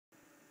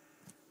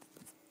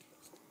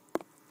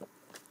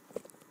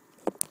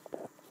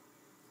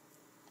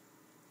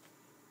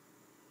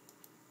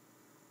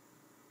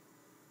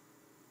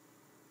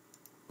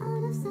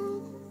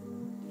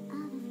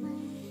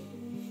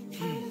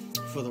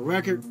For the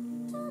record,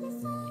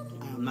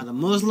 I am not a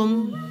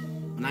Muslim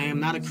and I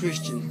am not a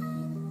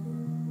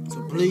Christian.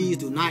 So please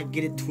do not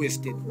get it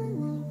twisted.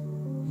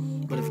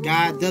 But if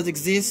God does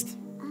exist,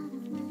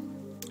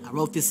 I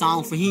wrote this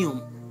song for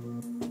him.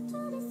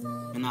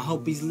 And I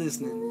hope he's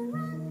listening.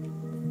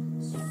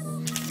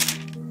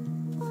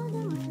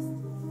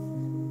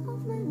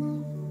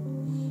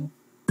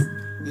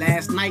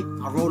 Last night,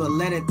 I wrote a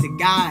letter to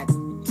God.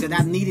 Said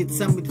I needed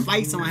some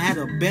advice on how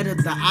to better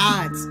the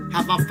odds.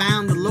 Have I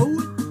found the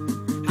Lord?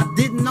 I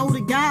didn't know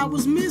the guy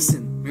was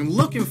missing. And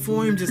looking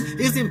for him just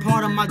isn't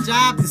part of my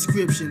job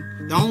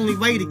description. The only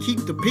way to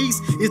keep the peace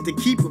is to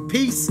keep a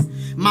peace.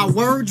 My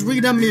words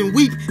read them and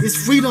weep.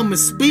 It's freedom of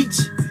speech.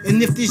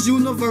 And if this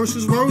universe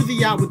was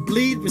worthy, I would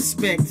bleed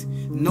respect.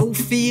 No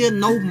fear,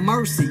 no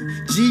mercy.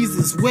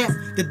 Jesus wept.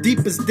 The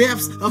deepest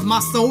depths of my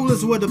soul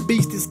is where the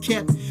beast is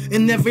kept.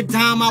 And every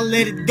time I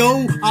let it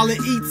go, all it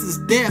eats is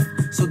death.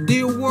 So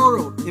dear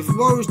world, if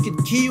words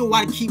could kill,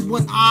 I'd keep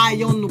one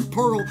eye on the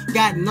pearl,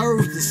 got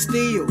nerves to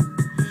steal.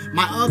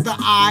 My other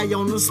eye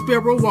on the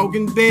sparrow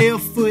walking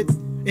barefoot,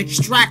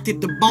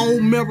 extracted the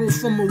bone marrow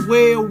from a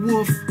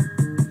werewolf.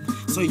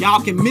 So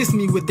y'all can miss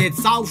me with that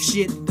soft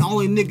shit. The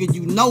only nigga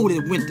you know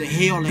that went to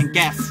hell and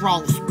got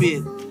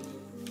frostbit.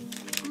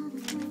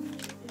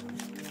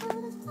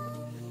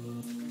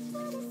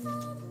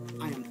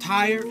 I am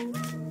tired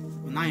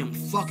and I am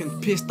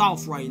fucking pissed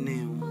off right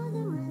now.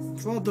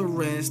 For the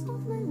rest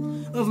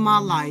of my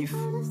life.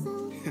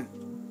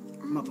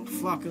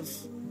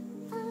 Motherfuckers.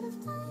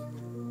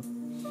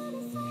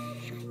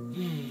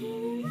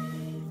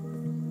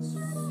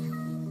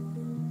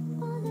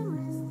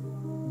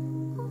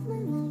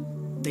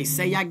 They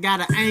say I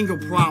got an anger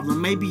problem.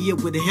 Maybe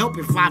it would help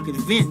if I could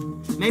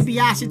vent. Maybe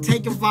I should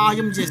take a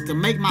volume just to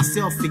make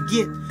myself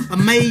forget.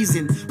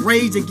 Amazing,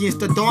 rage against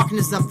the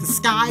darkness of the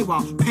sky,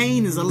 while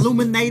pain is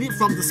illuminated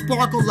from the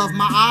sparkle of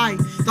my eye.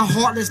 The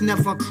heartless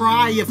never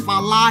cry. If I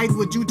lied,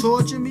 would you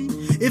torture me?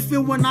 If it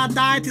when I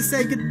died to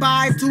say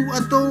goodbye to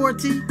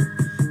authority?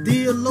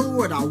 Dear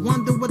Lord, I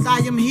wonder what I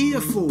am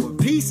here for.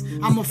 Peace,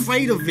 I'm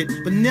afraid of it,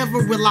 but never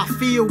will I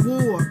fear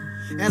war.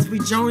 As we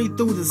journey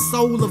through the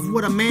soul of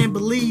what a man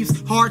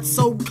believes, heart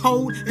so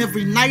cold,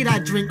 every night I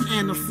drink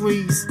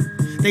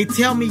antifreeze. They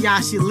tell me I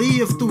should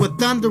live through a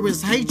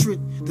thunderous hatred.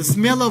 The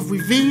smell of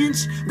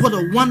revenge, what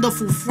a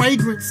wonderful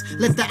fragrance.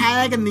 Let the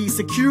agony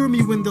secure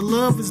me when the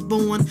love is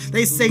born.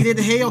 They say that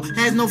hell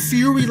has no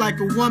fury like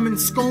a woman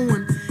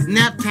scorned.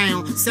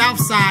 Naptown,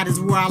 Southside is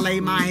where I lay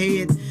my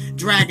head.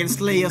 Dragon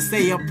Slayer,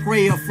 say a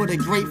prayer for the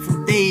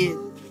grateful dead.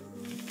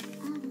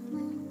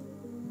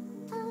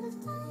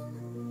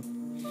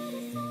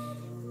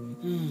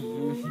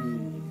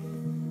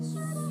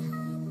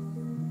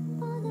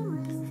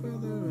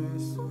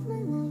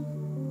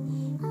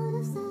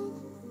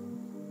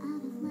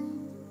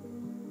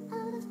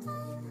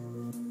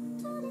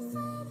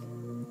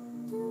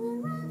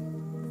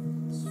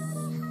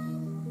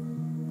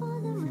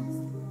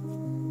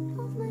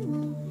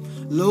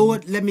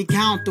 Lord, let me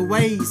count the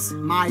ways,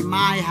 my,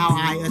 how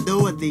I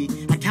adore thee.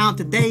 I count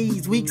the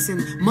days, weeks,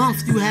 and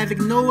months you have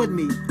ignored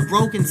me. A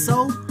broken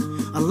soul,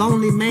 a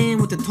lonely man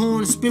with a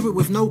torn spirit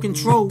with no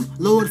control.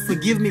 Lord,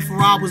 forgive me for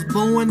I was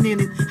born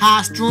in it,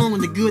 high strung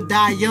and the good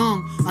die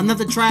young.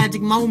 Another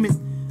tragic moment,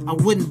 I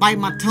wouldn't bite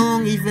my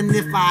tongue even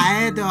if I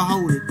had to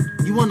hold it.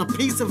 You want a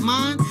peace of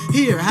mind?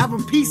 Here, have a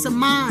peace of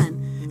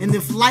mind. And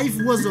if life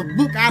was a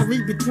book, I'd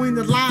read between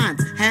the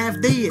lines, half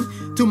dead.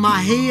 To my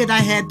head, I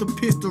had the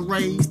pistol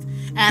raised,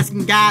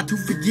 asking God to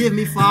forgive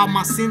me for all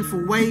my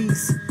sinful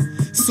ways.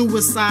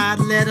 Suicide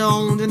letter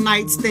on the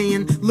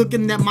nightstand,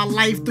 looking at my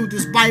life through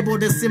this Bible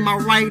that's in my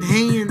right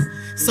hand.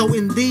 So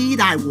indeed,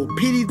 I will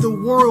pity the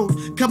world,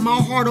 cut my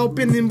heart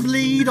open and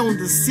bleed on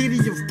the city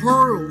of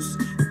pearls.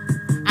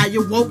 I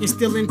awoke and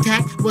still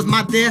intact was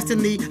my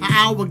destiny, an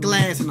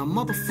hourglass and a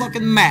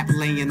motherfucking map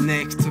laying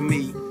next to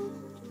me.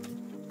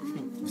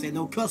 Say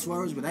no cuss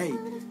words, but hey,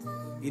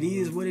 it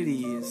is what it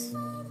is.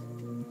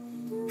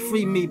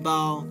 Free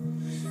meatball.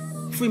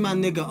 Free my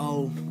nigga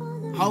O.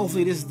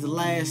 Hopefully this is the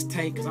last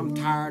take, cause I'm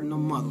tired of no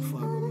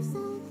motherfucker.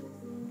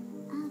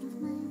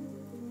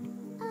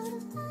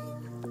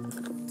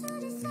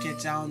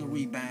 Catch y'all on the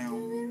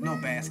rebound. No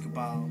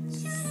basketball.